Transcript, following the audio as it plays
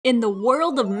In the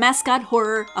world of mascot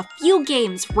horror, a few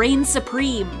games reign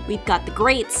supreme. We've got the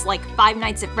greats like Five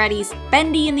Nights at Freddy's,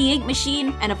 Bendy and the Ink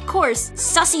Machine, and of course,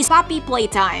 Sussy's Poppy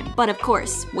Playtime. But of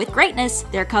course, with greatness,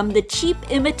 there come the cheap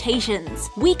imitations.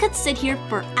 We could sit here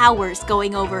for hours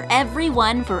going over every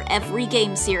one for every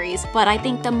game series, but I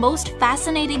think the most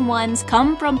fascinating ones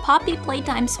come from Poppy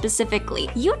Playtime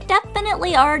specifically. You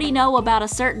definitely already know about a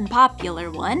certain popular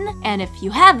one, and if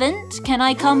you haven't, can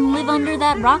I come live under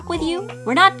that rock with you?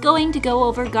 We're not going to go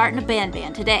over Garten of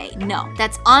Banban today, no.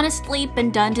 That's honestly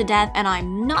been done to death, and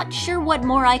I'm not sure what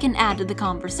more I can add to the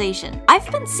conversation. I've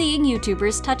been seeing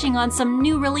YouTubers touching on some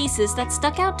new releases that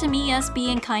stuck out to me as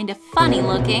being kind of funny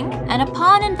looking, and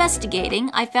upon investigating,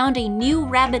 I found a new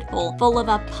rabbit hole full of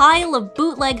a pile of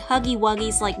bootleg Huggy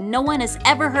Wuggies like no one has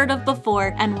ever heard of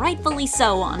before, and rightfully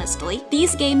so, honestly.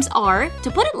 These games are, to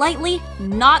put it lightly,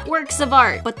 not works of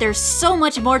art, but there's so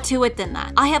much more to it than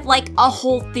that. I have like a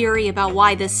whole theory about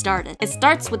why this started. It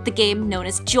starts with the game known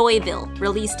as Joyville,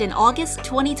 released in August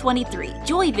 2023.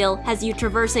 Joyville has you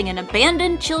traversing an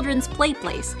abandoned children's play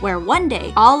place, where one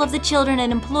day, all of the children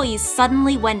and employees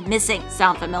suddenly went missing.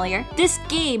 Sound familiar? This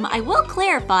game, I will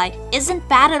clarify, isn't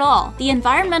bad at all. The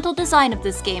environmental design of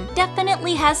this game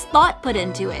definitely has thought put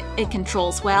into it. It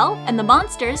controls well, and the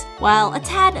monsters, while a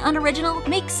tad unoriginal,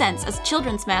 make sense as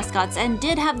children's mascots and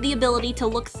did have the ability to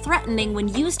look threatening when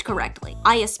used correctly.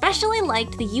 I especially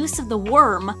liked the use of the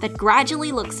worm that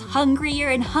gradually looks hungrier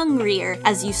and hungrier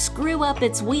as you screw up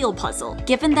its wheel puzzle.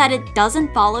 Given that it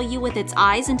doesn't follow you with its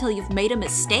eyes until you've made a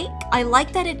mistake, I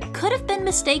like that it could have been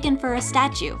mistaken for a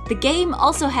statue. The game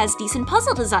also has decent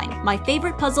puzzle design, my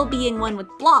favorite puzzle being one with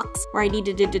blocks, where I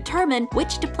needed to determine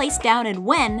which to place down and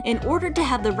when in order to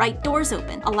have the right doors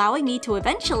open, allowing me to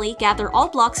eventually gather all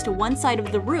blocks to one side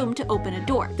of the room to open a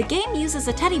door. The game uses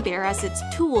a teddy bear as its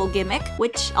tool gimmick,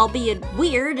 which, albeit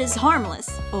weird, is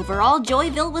harmless. Overall,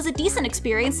 Joyville was a decent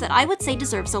experience that I would say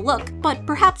deserves a look, but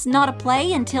perhaps not a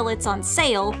play until it's on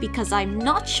sale, because I'm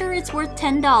not sure it's worth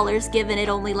 $10 given it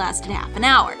only lasted half an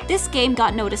hour. This game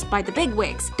got noticed by the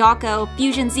bigwigs, Dawko,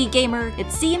 Fusion Z Gamer.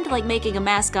 It seemed like making a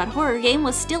mascot horror game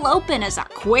was still open as a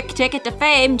quick ticket to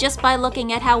fame just by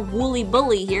looking at how Wooly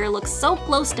Bully here looks so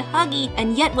close to Huggy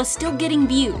and yet was still getting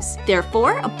views.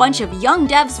 Therefore, a bunch of young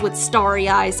devs with starry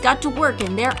eyes got to work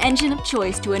in their engine of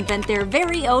choice to invent their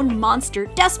very own monster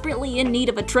desperately in need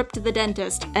of a trip to the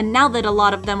dentist. And now that a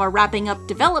lot of them are wrapping up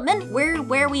development, we're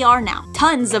where we are now.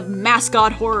 Tons of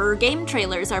mascot horror game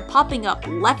trailers are popping up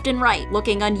left and right.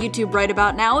 Looking on YouTube right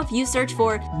about now, if you search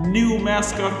for new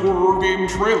mascot horror game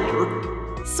trailer,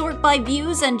 sort by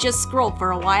views and just scroll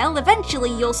for a while, eventually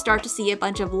you'll start to see a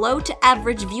bunch of low to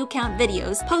average view count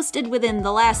videos posted within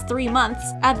the last 3 months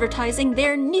advertising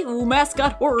their new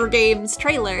mascot horror games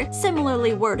trailer,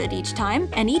 similarly worded each time,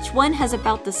 and each one has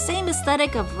about the same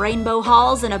aesthetic of rainbow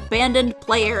halls and abandoned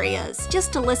play areas.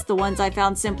 Just to list the ones I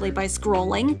found simply by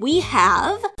scrolling, we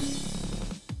have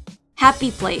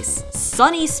Happy Place,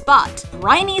 Sunny Spot,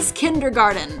 Briny's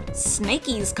Kindergarten,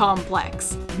 Snakey's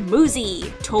Complex, MUZY,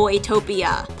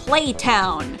 ToyTopia,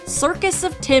 Playtown, Circus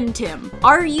of Tim Tim,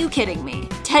 Are You Kidding Me,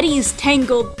 Teddy's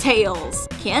Tangled Tales,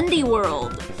 Candy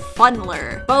World,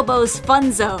 Funler, Bobo's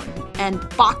Fun Zone, and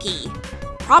Baki.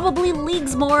 Probably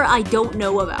leagues more I don't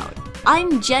know about.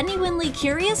 I'm genuinely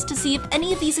curious to see if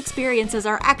any of these experiences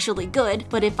are actually good,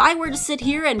 but if I were to sit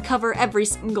here and cover every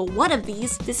single one of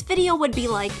these, this video would be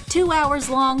like 2 hours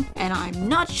long, and I'm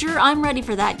not sure I'm ready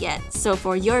for that yet. So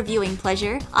for your viewing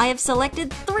pleasure, I have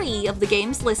selected 3 of the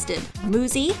games listed: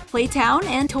 MUZY, Playtown,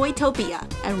 and ToyTopia,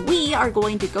 and we are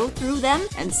going to go through them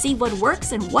and see what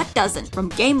works and what doesn't. From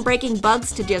game-breaking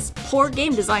bugs to just poor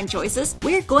game design choices,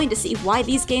 we're going to see why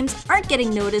these games aren't getting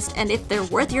noticed and if they're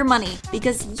worth your money,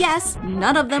 because yes,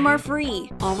 none of them are free.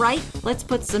 Alright, let's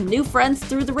put some new friends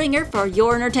through the ringer for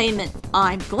your entertainment.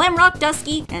 I'm Glamrock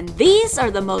Dusky, and these are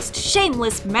the most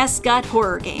shameless mascot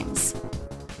horror games.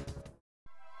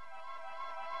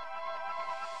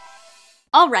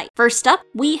 Alright, first up,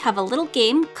 we have a little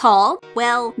game called,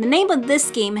 well, the name of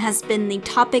this game has been the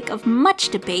topic of much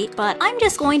debate, but I'm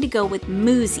just going to go with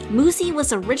MUZY. MUZY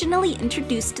was originally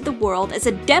introduced to the world as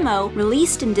a demo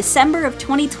released in December of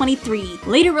 2023,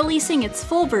 later releasing its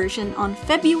full version on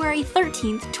February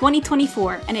 13th,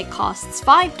 2024, and it costs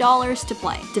 $5 to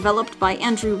play. Developed by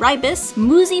Andrew Rybis,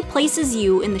 MUZY places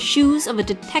you in the shoes of a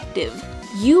detective.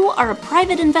 You are a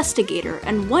private investigator,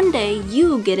 and one day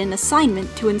you get an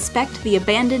assignment to inspect the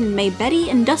abandoned Maybetty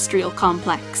Industrial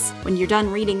Complex. When you're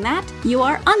done reading that, you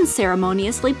are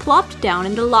unceremoniously plopped down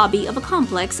in the lobby of a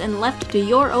complex and left to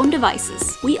your own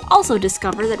devices. We also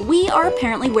discover that we are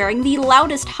apparently wearing the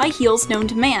loudest high heels known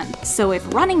to man, so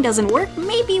if running doesn't work,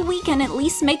 maybe we can at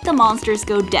least make the monsters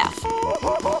go deaf.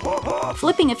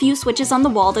 Flipping a few switches on the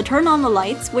wall to turn on the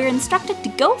lights, we're instructed to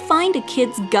go find a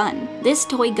kid's gun. This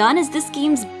toy gun is this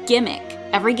game's gimmick.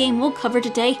 Every game we'll cover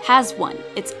today has one.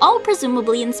 It's all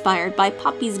presumably inspired by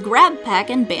Poppy's grab pack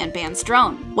and Banban's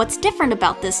drone. What's different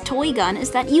about this toy gun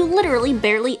is that you literally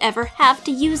barely ever have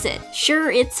to use it. Sure,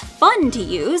 it's fun to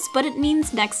use, but it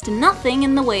means next to nothing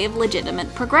in the way of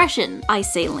legitimate progression. I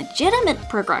say legitimate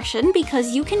progression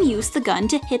because you can use the gun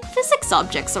to hit physics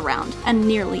objects around, and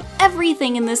nearly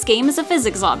everything in this game is a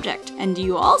physics object. And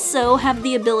you also have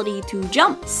the ability to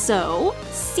jump, so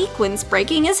sequence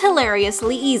breaking is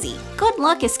hilariously easy. Good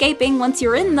luck escaping once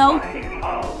you're in, though.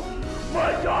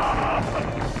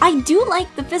 I do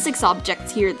like the physics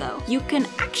objects here, though. You can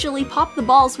actually pop the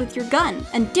balls with your gun,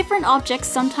 and different objects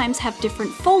sometimes have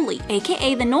different foley,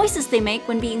 aka the noises they make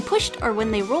when being pushed or when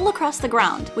they roll across the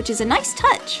ground, which is a nice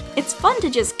touch. It's fun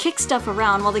to just kick stuff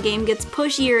around while the game gets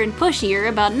pushier and pushier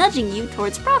about nudging you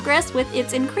towards progress with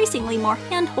its increasingly more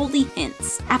hand-holdy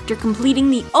hints. After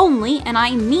completing the only, and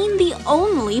I mean the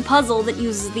only, puzzle that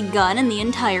uses the gun in the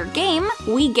entire game,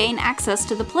 we gain access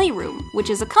to the playroom, which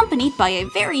is accompanied by a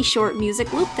very short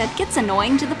music loop that gets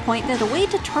annoying to the point that a way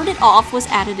to turn it off was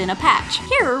added in a patch.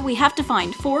 Here, we have to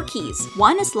find 4 keys.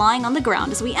 One is lying on the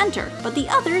ground as we enter, but the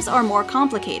others are more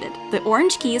complicated. The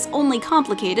orange key is only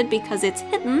complicated because it's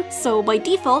hidden, so by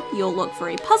default, you'll look for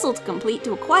a puzzle to complete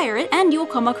to acquire it, and you'll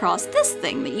come across this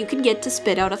thing that you can get to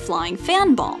spit out a flying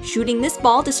fan ball. Shooting this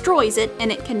ball destroys it,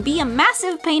 and it can be a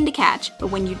massive pain to catch,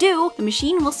 but when you do, the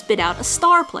machine will spit out a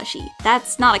star plushie.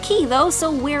 That's not a key though,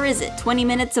 so where is it? 20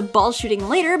 minutes of ball shooting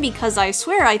later, because I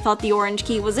swear I thought the orange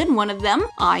key was in one of them,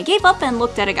 I gave up and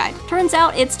looked at a guide. Turns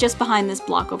out it's just behind this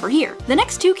block over here. The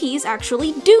next 2 keys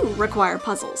actually do require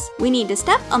puzzles. We need to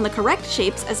step on the correct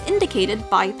shapes as indicated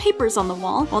by papers on the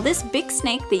wall, while this big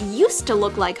snake that used to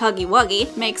look like Huggy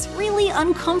Wuggy makes really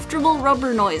uncomfortable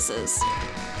rubber noises.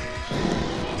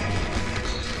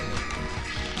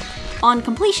 On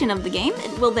completion of the game,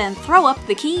 it will then throw up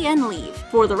the key and leave.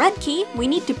 For the red key, we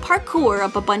need to parkour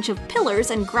up a bunch of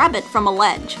pillars and grab it from a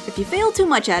ledge. If you fail too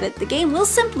much at it, the game will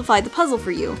simplify the puzzle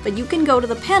for you, but you can go to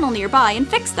the panel nearby and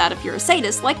fix that if you're a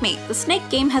sadist like me. The snake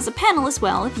game has a panel as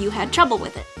well if you had trouble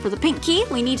with it. For the pink key,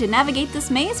 we need to navigate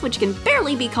this maze, which can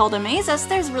barely be called a maze as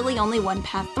there's really only one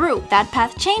path through. That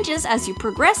path changes as you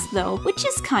progress though, which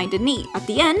is kinda neat. At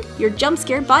the end, you're jump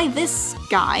scared by this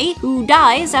guy, who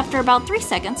dies after about 3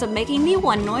 seconds of making the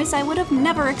one noise I would have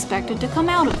never expected to come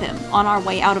out of him. On our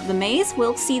way out of the maze,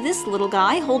 we'll see this little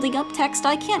guy holding up text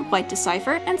I can't quite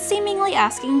decipher and seemingly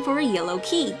asking for a yellow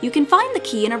key. You can find the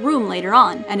key in a room later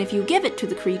on, and if you give it to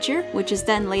the creature, which is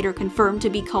then later confirmed to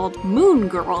be called Moon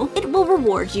Girl, it will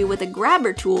reward you with a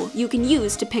grabber tool you can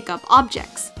use to pick up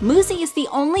objects. MUZY is the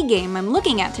only game I'm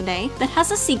looking at today that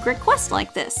has a secret quest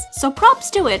like this, so props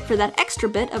to it for that extra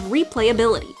bit of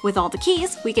replayability. With all the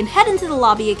keys, we can head into the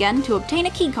lobby again to obtain a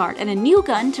keycard and a new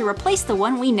gun to replace the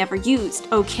one we never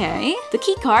used. Okay. The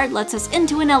keycard lets us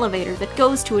into an elevator that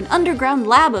goes to an underground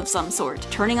lab of some sort.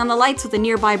 Turning on the lights with a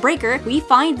nearby breaker, we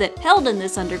find that held in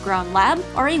this underground lab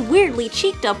are a weirdly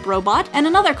cheeked up robot and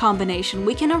another combination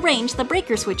we can arrange the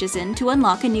breaker switches in to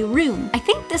unlock a new room. I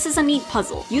think this is a neat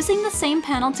puzzle. Using the same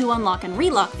panel to unlock and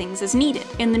relock things is needed.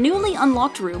 In the newly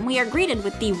unlocked room, we are greeted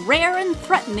with the rare and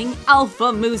threatening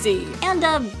Alpha MUZY and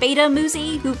a Beta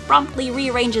MUZY who promptly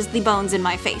rearranges the bones in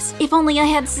my face. If only I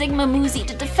had Sigma MUZY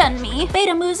to defend me.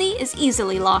 Beta MUZY is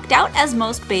easily locked out, as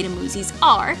most Beta MUZYs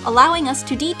are, allowing us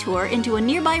to detour into a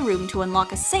nearby room to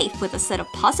unlock a safe with a set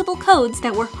of possible codes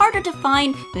that were harder to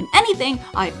find than anything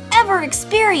I've ever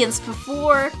experienced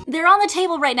before. They're on the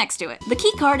table right next to it. The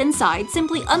keycard inside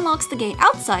simply unlocks the gate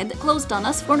outside that closed on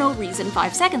us for no reason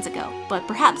 5 seconds ago. But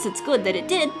perhaps it's good that it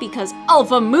did, because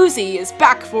Alpha MUZY is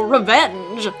back for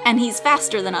revenge! And he's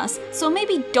faster than us, so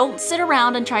maybe don't sit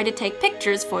around and try to take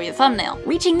pictures for your thumbnail.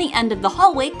 Reaching the end of the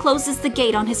hallway closes the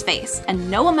gate on his face, and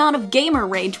no amount of gamer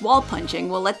rage wall punching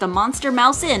will let the monster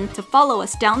mouse in to follow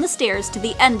us down the stairs to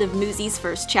the end of MUZY's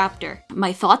first chapter.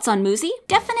 My thoughts on MUZY?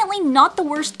 Definitely not the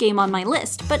worst game on my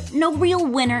list, but no real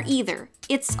winner either.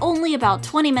 It's only about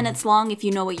 20 minutes long if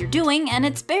you know what you're doing, and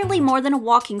it's barely more than a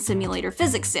walking simulator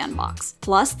physics sandbox.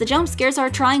 Plus, the jump scares are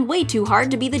trying way too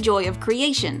hard to be the joy of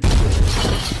creation.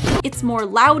 It's more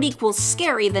loud equals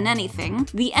scary than anything.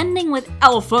 The ending with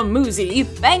Alpha MUZY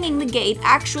banging the gate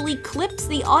actually clips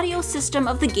the audio system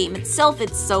of the game itself,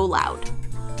 it's so loud.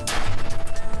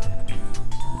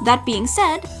 That being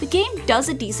said, the game does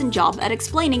a decent job at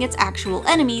explaining its actual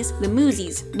enemies, the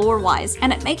MUZYs, lore-wise,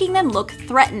 and at making them look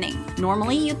threatening.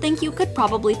 Normally, you'd think you could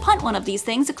probably punt one of these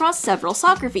things across several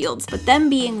soccer fields, but them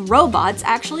being robots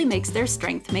actually makes their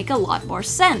strength make a lot more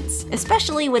sense,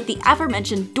 especially with the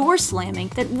aforementioned door slamming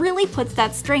that really puts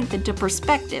that strength into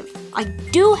perspective. I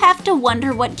do have to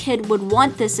wonder what kid would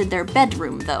want this in their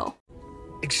bedroom, though.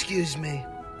 Excuse me.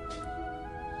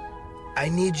 I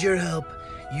need your help.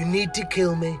 You need to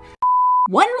kill me.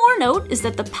 One more note is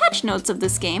that the patch notes of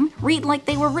this game read like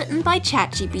they were written by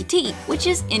ChatGPT, which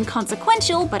is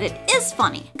inconsequential, but it is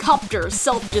funny. Copters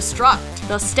self-destruct.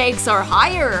 The stakes are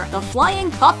higher. The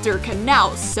flying copter can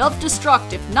now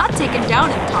self-destruct if not taken down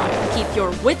in time. Keep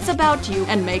your wits about you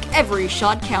and make every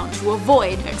shot count to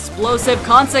avoid explosive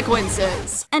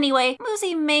consequences. Anyway,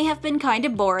 MUZY may have been kinda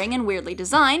boring and weirdly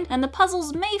designed, and the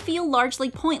puzzles may feel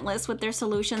largely pointless with their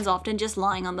solutions often just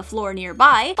lying on the floor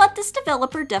nearby, but this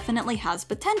developer definitely has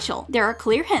potential. There are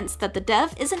clear hints that the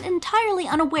dev isn't entirely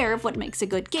unaware of what makes a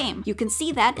good game. You can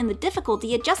see that in the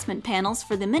difficulty adjustment panels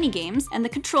for the minigames, and the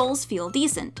controls feel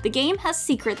decent. The game has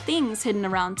secret things hidden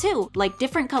around too, like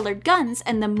different colored guns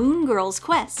and the Moon Girl's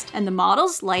quest, and the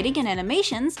models, lighting, and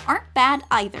animations aren't bad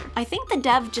either. I think the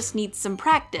dev just needs some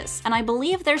practice, and I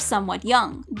believe they're somewhat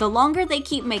young. The longer they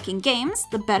keep making games,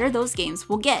 the better those games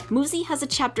will get. MUZY has a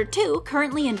Chapter 2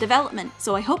 currently in development,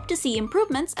 so I hope to see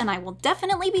improvements, and I will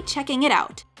definitely be checking it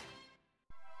out.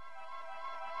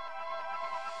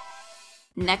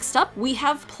 Next up, we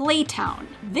have Playtown.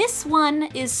 This one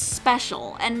is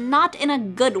special, and not in a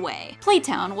good way.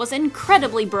 Playtown was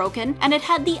incredibly broken, and it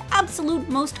had the absolute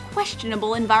most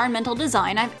questionable environmental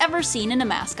design I've ever seen in a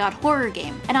Mascot horror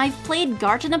game. And I've played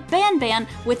Garten of Banban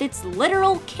with its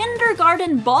literal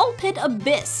kindergarten ball pit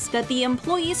abyss that the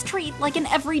employees treat like an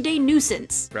everyday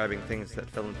nuisance. Grabbing things that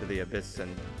fell into the abyss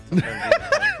and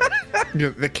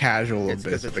the casual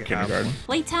abyss of the kindergarten.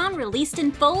 Playtown released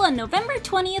in full on November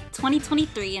 20th,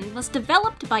 2023 and was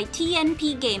developed by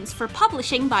TNP Games for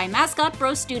publishing by Mascot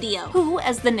Bros Studio, who,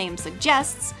 as the name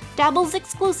suggests, dabbles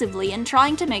exclusively in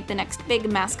trying to make the next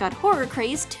big Mascot horror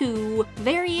craze to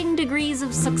varying degrees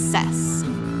of success.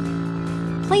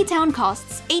 Playtown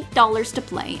costs $8 to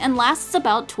play and lasts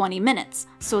about 20 minutes,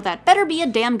 so that better be a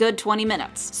damn good 20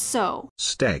 minutes. So,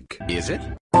 Steg, is it?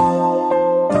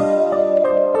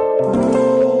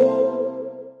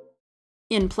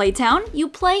 in Playtown, you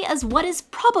play as what is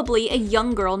probably a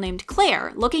young girl named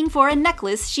Claire, looking for a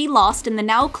necklace she lost in the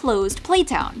now closed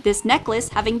Playtown. This necklace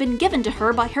having been given to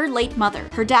her by her late mother.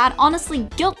 Her dad honestly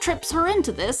guilt trips her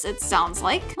into this, it sounds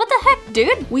like. What the heck,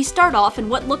 dude? We start off in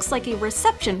what looks like a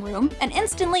reception room, and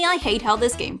instantly I hate how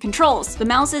this game controls. The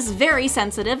mouse is very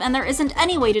sensitive and there isn't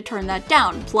any way to turn that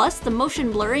down, plus the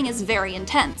motion blurring is very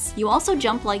intense. You also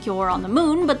jump like you're on the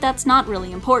moon, but that's not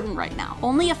really important right now.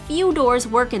 Only a few doors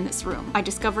work in this room. I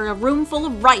discover a room full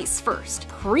of rice first.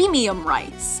 Premium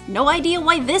rice. No idea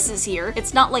why this is here.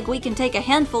 It's not like we can take a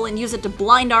handful and use it to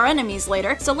blind our enemies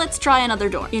later, so let's try another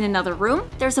door. In another room,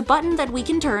 there's a button that we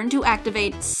can turn to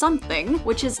activate something,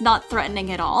 which is not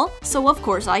threatening at all, so of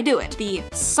course I do it. The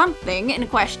something in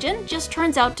question just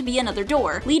turns out to be another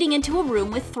door, leading into a room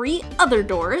with 3 other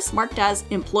doors, marked as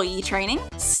employee training,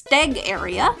 steg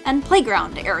area, and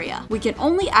playground area. We can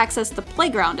only access the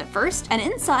playground at first, and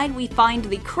inside we find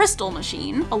the crystal machine,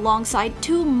 alongside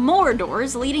 2 more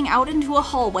doors leading out into a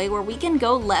hallway where we can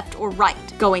go left or right.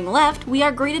 Going left, we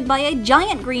are greeted by a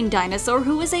giant green dinosaur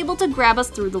who is able to grab us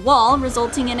through the wall,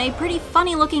 resulting in a pretty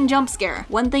funny looking jump scare.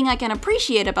 One thing I can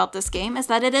appreciate about this game is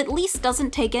that it at least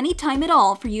doesn't take any time at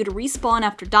all for you to respawn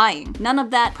after dying. None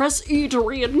of that press E to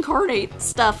reincarnate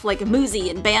stuff like MUZY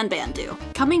and Banban do.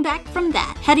 Coming back from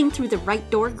that, heading through the right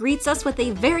door greets us with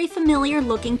a very familiar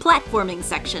looking platforming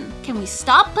section. Can we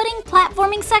stop putting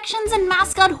platforming sections in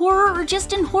Mascot horror or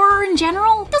just in horror in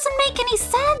general? Doesn't make any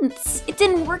sense. It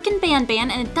didn't work in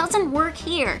Banban and it doesn't work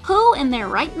here. Who in their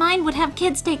right mind would have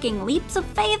kids taking leaps of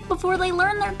faith before they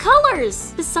learn their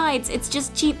colors? Besides, it's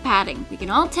just cheap padding. We can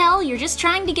all tell you're just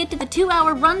trying to get to the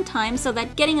 2-hour runtime so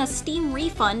that getting a Steam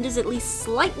refund is at least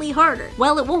slightly harder.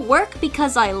 Well, it won't work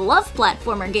because I love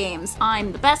platformer games.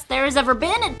 I'm the best there has ever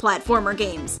been at platformer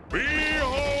games.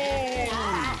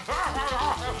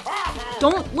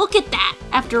 Don't look at that!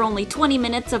 After only 20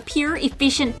 minutes of pure,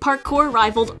 efficient parkour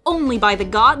rivaled only by the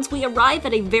gods, we arrive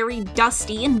at a very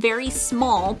dusty and very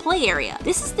small play area.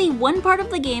 This is the one part of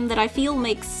the game that I feel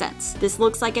makes sense. This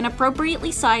looks like an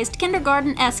appropriately sized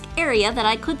kindergarten-esque area that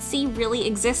I could see really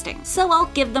existing, so I'll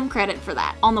give them credit for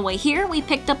that. On the way here, we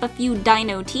picked up a few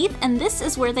dino teeth, and this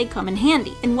is where they come in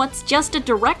handy. In what's just a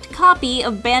direct copy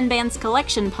of Banban's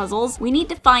collection puzzles, we need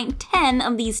to find 10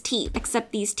 of these teeth,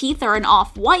 except these teeth are an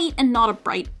off-white and not a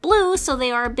bright blue, so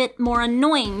they are a bit more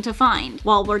annoying to find.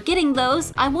 While we're getting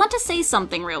those, I want to say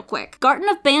something real quick. Garten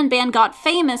of Banban got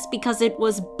famous because it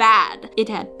was bad. It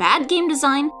had bad game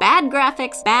design, bad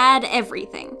graphics, bad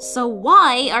everything. So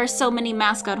why are so many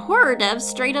Mascot horror devs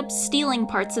straight up stealing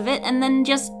parts of it and then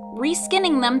just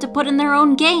reskinning them to put in their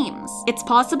own games? It's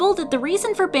possible that the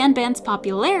reason for Banban's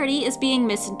popularity is being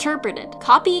misinterpreted.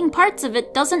 Copying parts of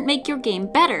it doesn't make your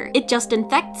game better. It just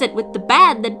infects it with the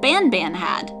bad that Banban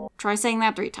had. Try saying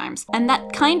that 3 times. And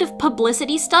that kind of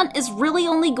publicity stunt is really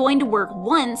only going to work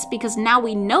once because now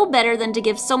we know better than to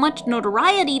give so much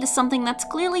notoriety to something that's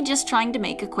clearly just trying to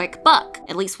make a quick buck.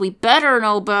 At least we better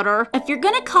know better. If you're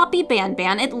gonna copy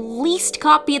Banban, at least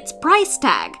copy its price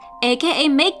tag, aka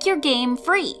make your game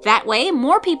free. That way,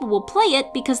 more people will play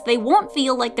it because they won't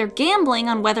feel like they're gambling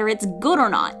on whether it's good or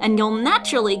not, and you'll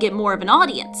naturally get more of an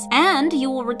audience. And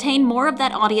you will retain more of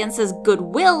that audience's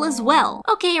goodwill as well.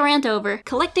 Okay, rant over.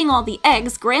 Collecting all the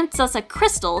eggs grants us a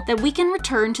crystal that we can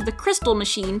return to the crystal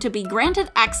machine to be granted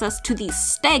access to the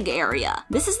Steg area.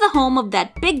 This is the home of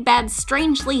that big bad,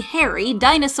 strangely hairy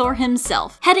dinosaur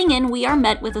himself. Heading in, we are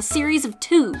met with a series of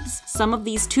tubes. Some of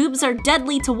these tubes are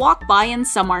deadly to walk by and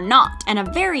some are not. And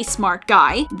a very smart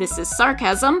guy, this is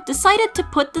sarcasm, decided to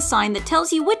put the sign that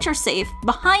tells you which are safe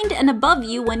behind and above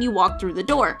you when you walk through the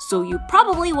door, so you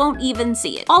probably won't even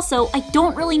see it. Also, I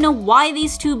don't really know why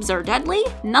these tubes are deadly.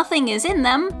 Nothing is in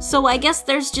them, so I guess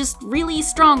there's just really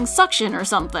strong suction or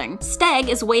something. Steg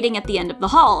is waiting at the end of the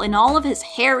hall in all of his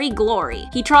hairy glory.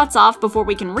 He trots off before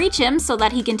we can reach him so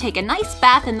that he can take a nice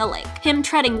bath in the lake. Him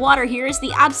treading water here is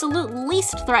the absolute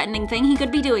least threatening thing he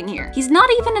could be doing here. He's not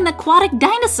even an aquatic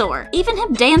dinosaur. Even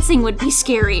him dancing would be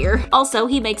scarier. Also,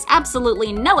 he makes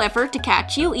absolutely no effort to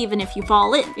catch you even if you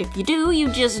fall in. If you do, you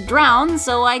just drown,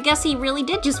 so I guess he really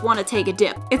did just want to take a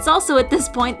dip. It's also at this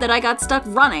point that I got stuck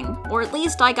running, or at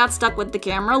least I got stuck with the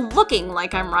camera looking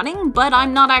like I'm running, but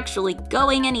I'm not actually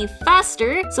going any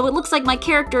faster, so it looks like my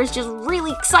character is just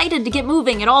really excited to get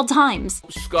moving at all times.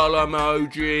 Skull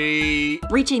emoji.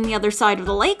 Reaching the other side of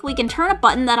the lake, we can turn a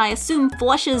button that I assume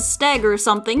flushes Steg or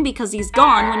something because he's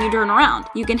gone when you turn around.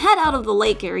 You can head out of the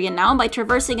lake area now by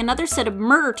traversing another set of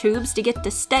murder tubes to get to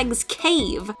Steg's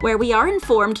cave, where we are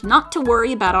informed not to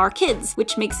worry about our kids,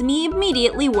 which makes me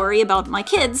immediately worry about my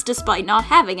kids despite not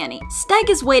having any. Steg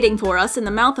is waiting for us in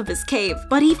the mouth of his cave,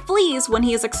 but he flees when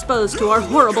he is exposed to our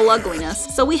horrible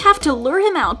ugliness, so we have to lure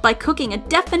him out by cooking a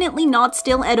definitely not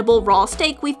still edible raw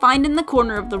steak we find in the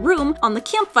corner of the room on the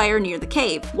campfire near the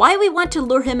cave. Why we want to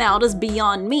lure him out is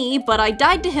beyond me, but I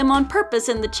died to him on purpose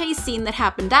in the chase scene that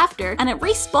happened after, and it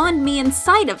respawned me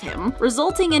inside of him,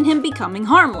 resulting in him becoming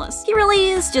harmless. He really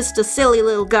is just a silly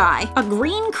little guy. A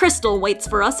green crystal waits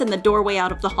for us in the doorway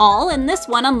out of the hall, and this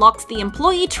one unlocks the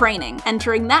employee training.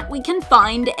 Entering that, we can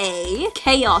find a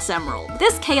Chaos Emerald.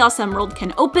 This Chaos Emerald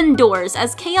can open doors,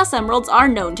 as Chaos Emeralds are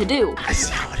known to do. I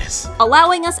see how it is.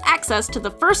 Allowing us access to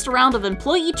the first round of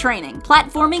employee training,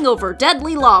 platforming over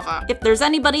deadly lava. If there's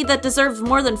anybody that deserves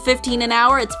more than 15 an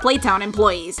hour, it's Playtown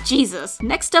employees. Jesus.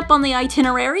 Next up on the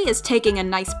itinerary is taking a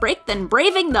nice break, then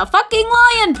braving the fucking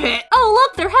lion pit. Oh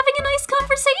look, they're having a nice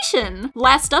conversation.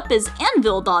 Last up is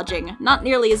anvil dodging. Not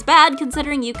nearly as bad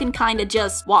considering you can kinda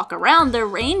just walk around their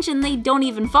range and they don't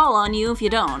even fall on you if you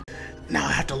don't. Now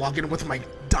I have to log in with my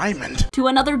diamond. To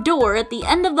another door at the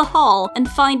end of the hall and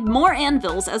find more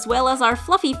anvils as well as our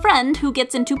fluffy friend who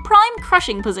gets into prime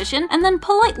crushing position and then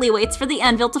politely waits for the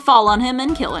anvil to fall on him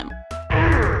and kill him.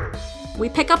 We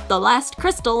pick up the last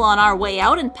crystal on our way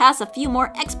out and pass a few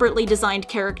more expertly designed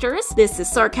characters. This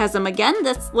is sarcasm again,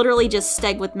 that's literally just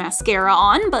Steg with mascara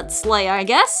on, but slay I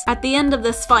guess. At the end of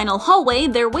this final hallway,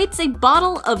 there waits a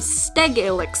bottle of Steg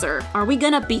elixir. Are we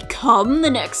gonna become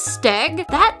the next Steg?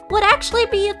 That would actually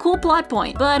be a cool plot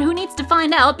point, but who needs to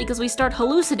find out because we start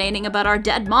hallucinating about our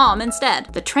dead mom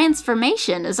instead. The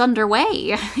transformation is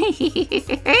underway.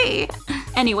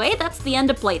 Anyway, that's the end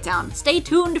of Playtown. Stay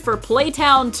tuned for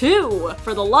Playtown 2!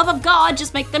 For the love of God,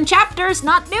 just make them chapters,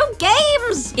 not new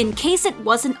games! In case it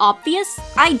wasn't obvious,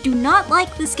 I do not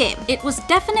like this game. It was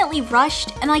definitely rushed,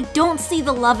 and I don't see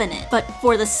the love in it. But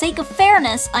for the sake of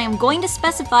fairness, I am going to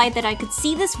specify that I could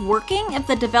see this working if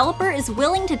the developer is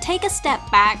willing to take a step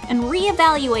back and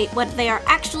reevaluate what they are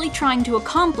actually trying to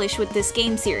accomplish with this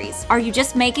game series. Are you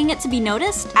just making it to be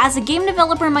noticed? As a game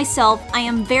developer myself, I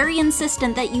am very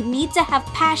insistent that you need to have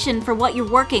passion for what you're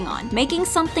working on. Making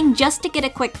something just to get a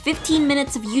quick 15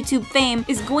 minutes of YouTube fame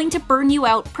is going to burn you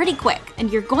out pretty quick,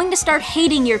 and you're going to start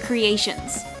hating your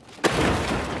creations.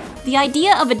 The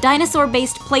idea of a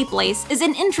dinosaur-based play place is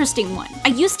an interesting one. I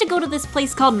used to go to this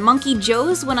place called Monkey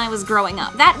Joe's when I was growing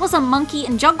up. That was a monkey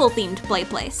and jungle-themed play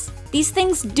place. These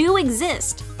things do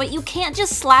exist, but you can't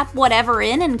just slap whatever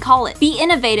in and call it. Be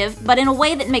innovative, but in a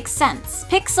way that makes sense.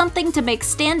 Pick something to make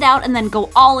stand out and then go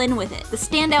all in with it. The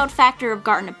standout factor of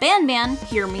Garten of Banban,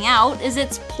 hear me out, is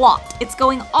its plot. It's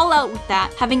going all out with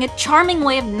that, having a charming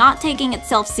way of not taking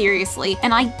itself seriously,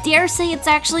 and I dare say it's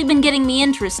actually been getting me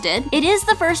interested. It is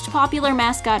the first popular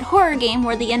Mascot horror game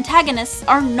where the antagonists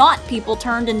are not people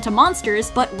turned into monsters,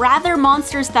 but rather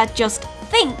monsters that just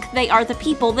think they are the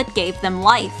people that gave them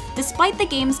life. Despite the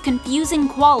game's confusing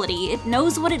quality, it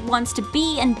knows what it wants to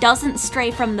be and doesn't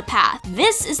stray from the path.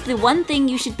 This is the one thing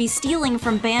you should be stealing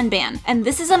from Banban, and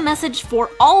this is a message for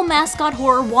all Mascot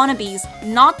horror wannabes,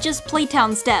 not just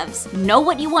Playtown's devs. Know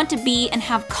what you want to be and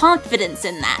have confidence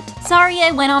in that. Sorry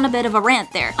I went on a bit of a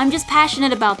rant there. I'm just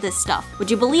passionate about this stuff.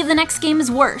 Would you believe the next game is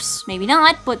worse? Maybe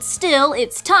not, but still,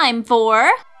 it's time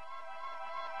for...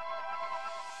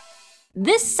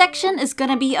 This section is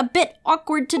gonna be a bit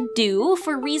awkward to do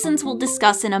for reasons we'll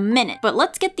discuss in a minute, but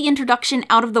let's get the introduction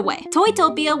out of the way.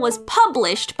 ToyTopia was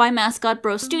published by Mascot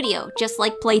Bros Studio, just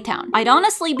like Playtown. I'd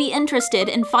honestly be interested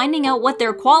in finding out what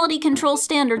their quality control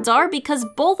standards are because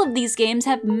both of these games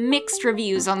have mixed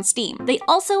reviews on Steam. They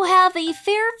also have a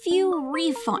fair few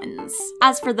refunds.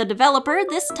 As for the developer,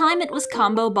 this time it was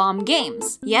Combo Bomb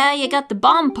Games. Yeah, you got the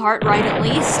bomb part right at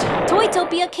least.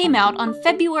 ToyTopia came out on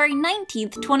February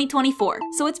 19th, 2024.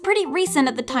 So it's pretty recent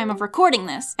at the time of recording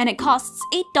this, and it costs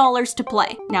 $8 to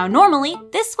play. Now normally,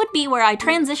 this would be where I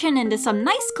transition into some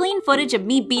nice clean footage of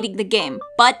me beating the game,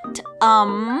 but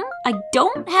I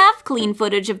don't have clean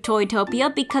footage of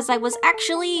ToyTopia because I was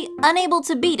actually unable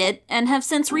to beat it and have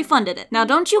since refunded it. Now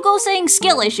don't you go saying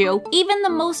skill issue. Even the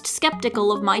most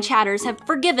skeptical of my chatters have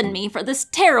forgiven me for this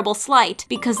terrible slight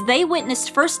because they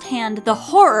witnessed firsthand the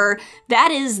horror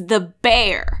that is the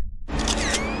bear.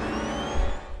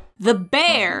 The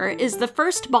bear is the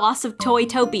first boss of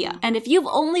ToyTopia, and if you've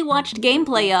only watched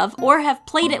gameplay of or have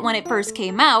played it when it first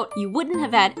came out, you wouldn't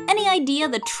have had any idea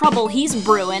the trouble he's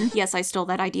brewing. Yes, I stole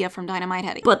that idea from Dynamite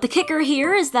Heady. But the kicker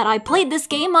here is that I played this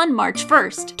game on March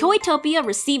 1st. ToyTopia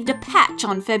received a patch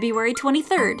on February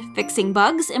 23rd, fixing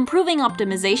bugs, improving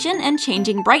optimization, and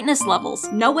changing brightness levels.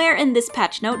 Nowhere in this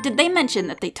patch note did they mention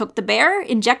that they took the bear,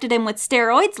 injected him with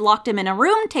steroids, locked him in a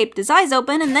room, taped his eyes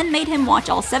open, and then made him watch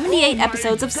all 78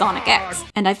 episodes of Sonic X.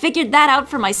 And I figured that out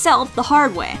for myself the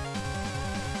hard way.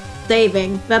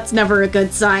 Saving. That's never a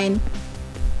good sign.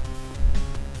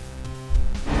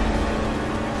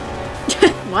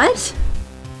 What?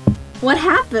 What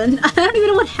happened? I don't even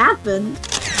know what happened.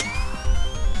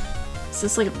 Is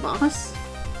this like a boss?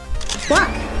 Fuck!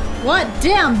 What?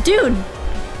 Damn, dude!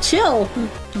 Chill!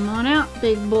 Come on out,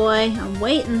 big boy. I'm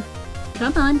waiting.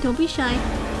 Come on, don't be shy.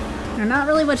 There's not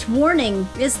really much warning,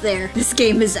 is there? This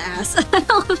game is ass. I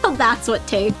don't know if that's what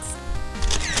takes.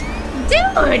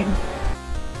 Dude!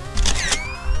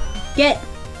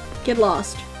 Get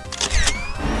lost.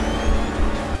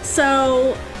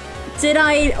 So, did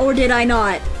I or did I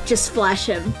not just flash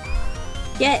him?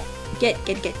 Get.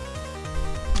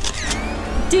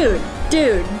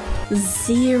 Dude.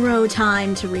 Zero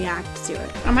time to react to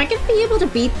it. Am I gonna be able to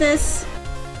beat this?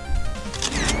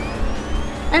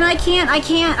 And I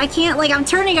can't, like, I'm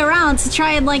turning around to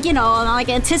try and, like, you know, I'm, like,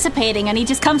 anticipating, and he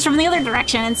just comes from the other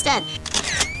direction instead.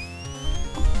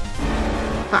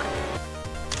 Fuck.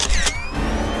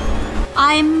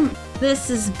 This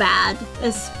is bad.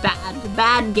 It's bad.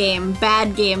 Bad game.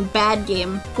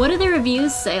 What do the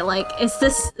reviews say? Like, is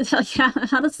this,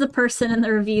 how does the person in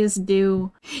the reviews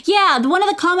do? Yeah, one of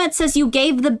the comments says you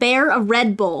gave the bear a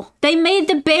Red Bull. They made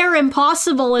the bear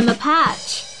impossible in the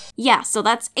patch. Yeah, so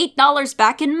that's $8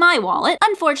 back in my wallet.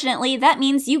 Unfortunately, that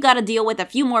means you gotta deal with a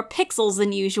few more pixels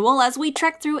than usual as we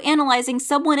trek through analyzing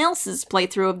someone else's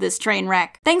playthrough of this train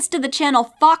wreck. Thanks to the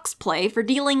channel Foxplay for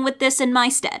dealing with this in my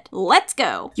stead. Let's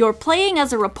go! You're playing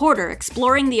as a reporter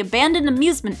exploring the abandoned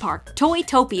amusement park,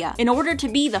 ToyTopia, in order to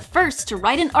be the first to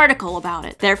write an article about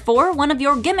it. Therefore, one of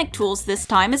your gimmick tools this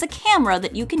time is a camera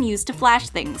that you can use to flash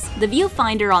things. The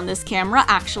viewfinder on this camera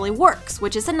actually works,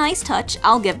 which is a nice touch,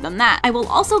 I'll give them that. I will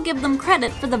also give them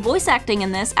credit for the voice acting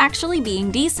in this actually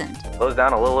being decent. Closed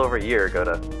down a little over a year ago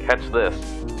to catch this.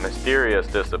 Mysterious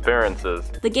disappearances.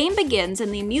 The game begins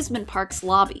in the amusement park's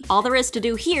lobby. All there is to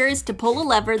do here is to pull a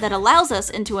lever that allows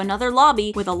us into another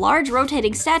lobby with a large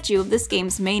rotating statue of this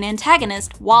game's main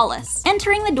antagonist, Wallace.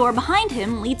 Entering the door behind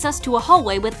him leads us to a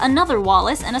hallway with another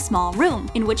Wallace and a small room,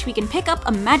 in which we can pick up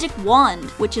a magic wand,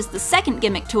 which is the second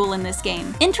gimmick tool in this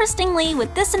game. Interestingly,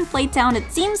 with this in Playtown,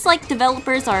 it seems like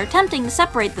developers are attempting to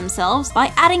separate themselves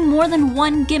by adding more than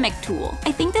one gimmick tool.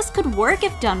 I think this could work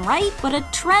if done right, but a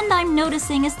trend I'm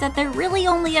noticing is that they're really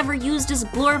only ever used as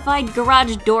glorified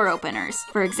garage door openers.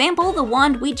 For example, the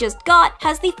wand we just got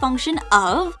has the function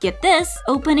of, get this,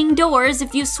 opening doors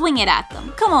if you swing it at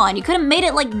them. Come on, you could have made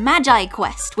it like Magi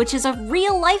Quest, which is a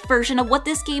real-life version of what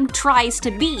this game tries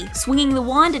to be. Swinging the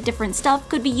wand at different stuff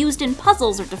could be used in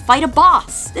puzzles or to fight a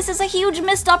boss. This is a huge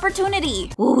missed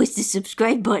opportunity. Oh, it's the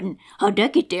subscribe button. How'd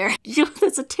that get there?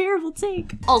 That's a terrible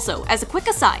take. Also, as a quick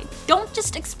aside, don't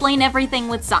just explain everything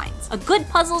with signs. A good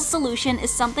puzzle solution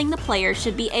is something the player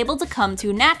should be able to come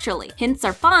to naturally. Hints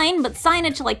are fine, but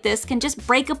signage like this can just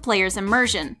break a player's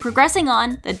immersion. Progressing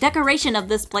on, the decoration of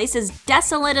this place is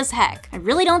desolate as heck. I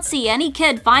really don't see any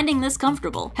kid finding this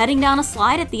comfortable. Heading down a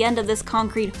slide at the end of this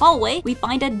concrete hallway, we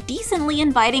find a decently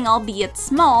inviting, albeit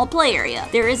small, play area.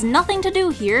 There is nothing to do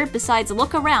here besides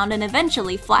look around and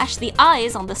eventually flash the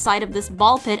eyes on the side of this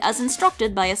ball pit as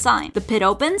instructed by a sign. The pit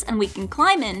opens and we can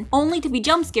climb in, only to be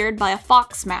jump scared by a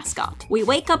fox mascot. We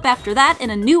wake up after that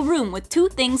in a new room with two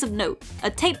things of note: a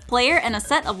tape player and a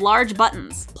set of large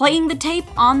buttons. Playing the tape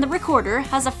on the recorder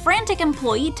has a frantic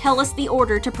employee tell us the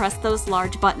order to press those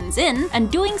large buttons in,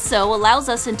 and doing so allows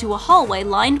us into a hallway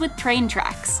lined with train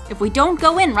tracks. If we don't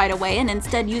go in right away and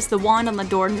instead use the wand on the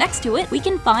door next to it, we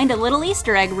can find a little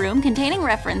Easter egg room containing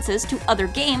references to other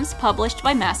games published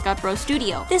by Mascot Bro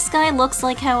Studio. This guy looks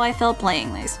like how I felt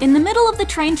playing these. In the middle of the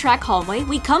train track hallway,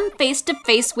 we come face to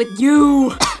face with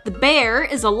you! The bear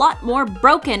is a lot more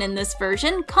broken in this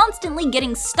version, constantly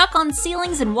getting stuck on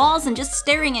ceilings and walls and just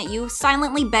staring at you,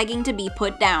 silently begging to be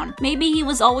put down. Maybe he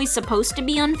was always supposed to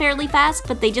be unfairly fast,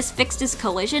 but they just fixed his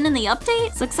collision in the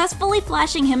update? Successfully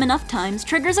flashing him enough times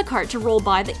triggers a cart to roll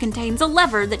by that contains a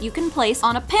lever that you can place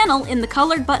on a panel in the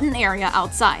colored button area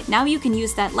outside. Now you can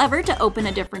use that lever to open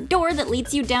a different door that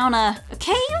leads you down a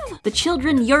cave? The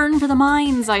children yearn for the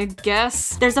mines, I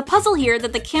guess. There's a puzzle here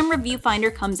that the camera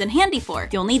viewfinder comes in handy for.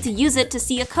 You'll need to use it to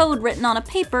see a code written on a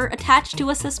paper attached to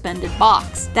a suspended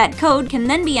box. That code can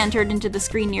then be entered into the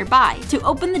screen nearby to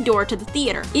open the door to the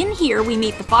theater. In here, we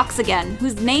meet the fox again,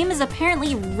 whose name is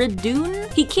apparently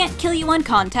Ridoon. He can't kill you on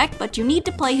contact, but you need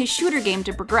to play his shooter game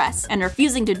to progress, and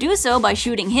refusing to do so by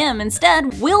shooting him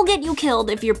instead will get you killed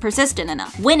if you're persistent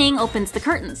enough. Winning opens the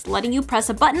curtains, letting you press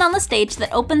a button on the stage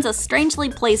that opens a strangely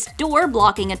placed door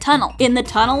blocking a tunnel. In the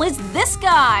tunnel is this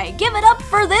guy! Give it up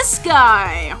for this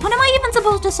guy! What am I even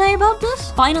supposed to say about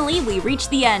this? Finally, we reach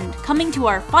the end, coming to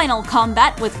our final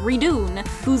combat with Ridoon,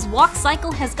 whose walk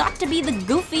cycle has got to be the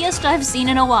goofiest I've seen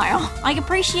in a while. I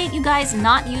appreciate you guys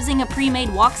not using a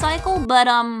pre-made walk cycle, but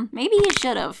maybe you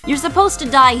should've. You're supposed to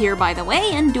die here, by the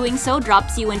way, and doing so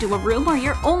drops you into a room where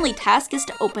your only task is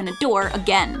to open a door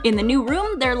again. In the new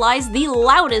room, there lies the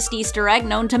loudest Easter egg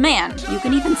known to man. You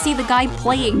can even see the guy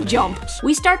playing Jump.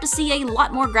 We start to see a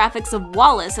lot more graphics of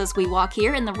Wallace as we walk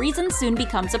here, and the reason soon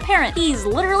becomes apparent. He's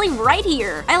literally right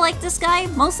here. I like this guy,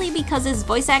 mostly because his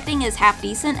voice acting is half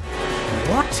decent.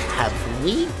 What have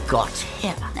we got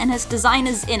here? And his design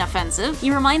is inoffensive.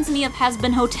 He reminds me of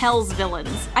Has-Been Hotel's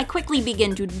villains. I quickly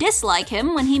begin to dislike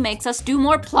him when he makes us do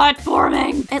more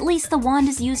platforming. At least the wand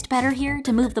is used better here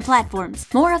to move the platforms.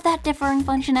 More of that differing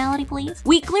functionality, please.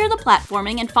 We clear the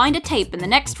platforming and find a tape in the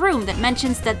next room that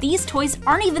mentions that these toys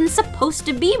aren't even supposed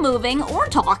to be moving or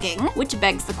talking, which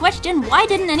begs the question, why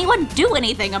didn't anyone do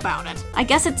anything about it? I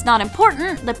guess it's not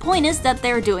important. The point is that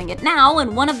they're doing it now,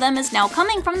 and one of them is now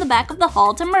coming from the back of the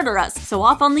hall to to murder us, so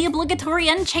off on the obligatory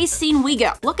end chase scene we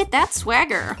go. Look at that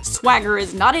swagger. Swagger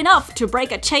is not enough to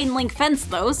break a chain link fence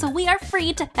though, so we are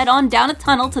free to head on down a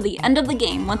tunnel to the end of the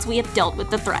game once we have dealt with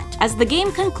the threat. As the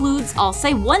game concludes, I'll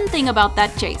say one thing about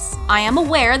that chase. I am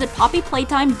aware that Poppy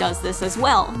Playtime does this as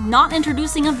well, not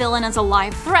introducing a villain as a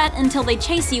live threat until they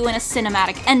chase you in a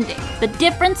cinematic ending. The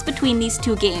difference between these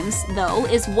two games, though,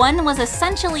 is one was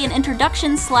essentially an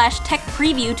introduction / tech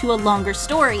preview to a longer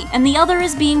story, and the other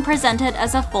is being presented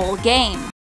as a full game.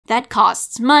 That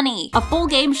costs money. A full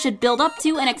game should build up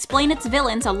to and explain its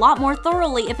villains a lot more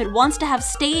thoroughly if it wants to have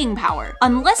staying power.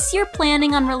 Unless you're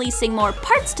planning on releasing more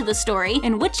parts to the story,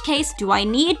 in which case, do I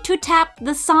need to tap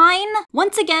the sign?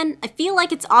 Once again, I feel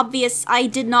like it's obvious I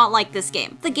did not like this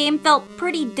game. The game felt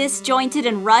pretty disjointed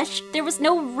and rushed. There was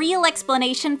no real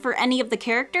explanation for any of the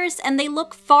characters, and they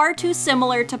look far too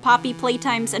similar to Poppy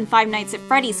Playtime's and Five Nights at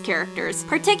Freddy's characters,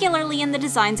 particularly in the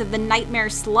designs of the Nightmare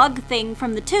Slug thing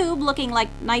from the tube looking like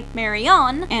Nightmare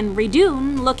On, and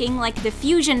Redoon looking like the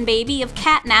fusion baby of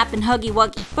Catnap and Huggy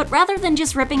Wuggy. But rather than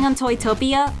just ripping on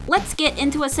ToyTopia, let's get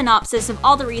into a synopsis of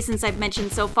all the reasons I've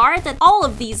mentioned so far that all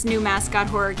of these new mascot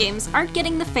horror games aren't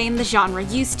getting the fame the genre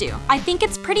used to. I think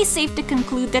it's pretty safe to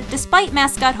conclude that despite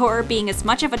mascot horror being as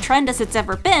much of a trend as it's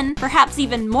ever been, perhaps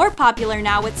even more popular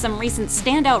now with some recent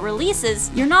standout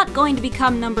releases, you're not going to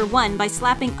become #1 by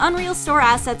slapping Unreal Store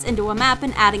assets into a map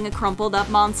and adding a crumpled up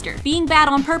monster. Being bad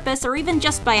on purpose or even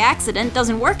just by accident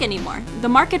doesn't work anymore. The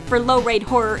market for low-rate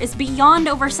horror is beyond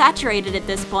oversaturated at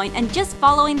this point, and just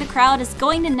following the crowd is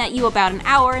going to net you about an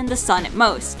hour in the sun at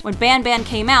most. When Banban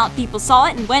came out, people saw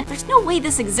it and went, there's no way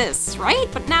this exists, right?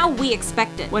 But now we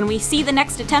expect it. When we see the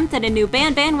next attempt at a new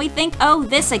Banban, we think, oh,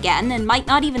 this again, and might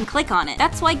not even click on it.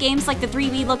 That's why games like the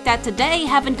 3 we looked at today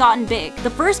haven't gotten big.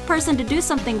 The first person to do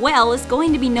something well is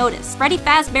going to be noticed. Freddy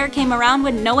Fazbear came around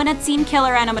when no one had seen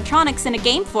killer animatronics in a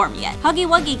game form yet. Huggy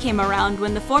Wuggy came around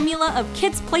when the formula of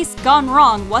Kids Place Gone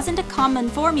Wrong wasn't a common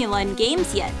formula in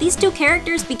games yet. These two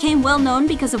characters became well known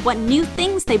because of what new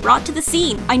things they brought to the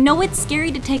scene. I know it's scary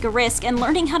to take a risk, and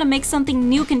learning how to make something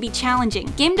new can be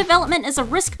challenging. Game development is a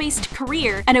risk-based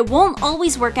career, and it won't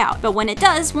always work out, but when it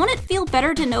does, won't it feel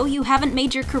better to know you haven't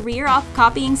made your career off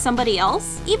copying somebody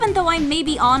else? Even though I may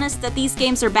be honest that these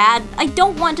games are bad, I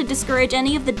don't want to discourage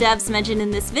any of the devs mentioned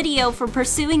in this video from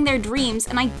pursuing their dreams,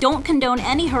 and I don't condone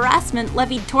any harassment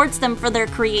levied towards them for their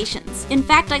creations. In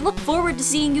fact, I look forward to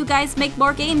seeing you guys make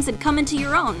more games and come into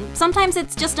your own. Sometimes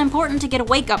it's just important to get a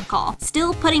wake-up call.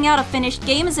 Still, putting out a finished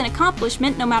game is an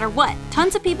accomplishment no matter what.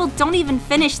 Tons of people don't even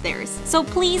finish theirs. So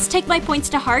please take my points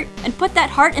to heart and put that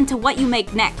heart into what you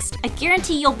make next. I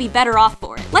guarantee you'll be better off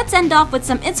for it. Let's end off with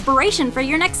some inspiration for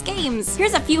your next games.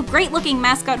 Here's a few great-looking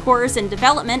mascot horrors in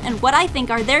development and what I think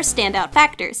are their standout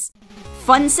factors.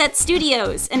 Funset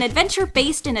Studios, an adventure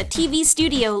based in a TV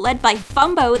studio led by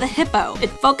Fumbo the Hippo.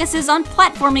 It focuses on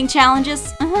platforming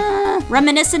challenges,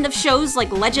 reminiscent of shows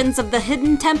like Legends of the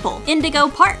Hidden Temple. Indigo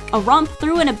Park, a romp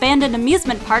through an abandoned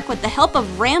amusement park with the help of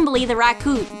Rambly the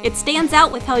raccoon. It stands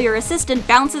out with how your assistant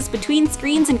bounces between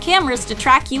screens and cameras to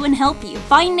track you and help you.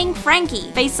 Finding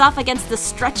Frankie, face off against the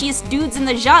stretchiest dudes in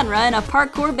the genre in a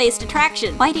parkour-based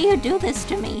attraction. Why do you do this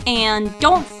to me? And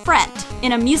Don't Fret.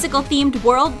 In a musical-themed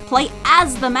world, play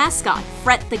as the mascot.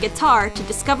 Fret the guitar to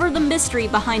discover the mystery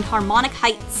behind Harmonic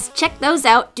Heights. Check those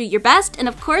out, do your best, and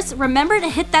of course, remember to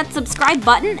hit that subscribe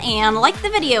button and like the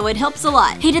video, it helps a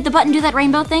lot. Hey, did the button do that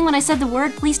rainbow thing when I said the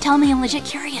word? Please tell me, I'm legit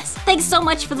curious. Thanks so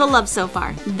much for the love so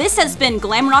far. This has been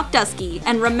Glamrock Dusky,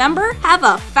 and remember, have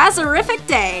a phaserific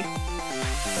day!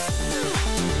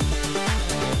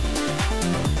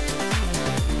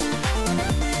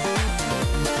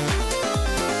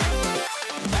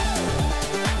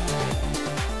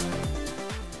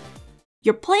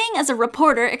 You're playing as a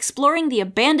reporter exploring the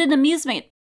abandoned amusement.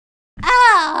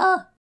 Ow!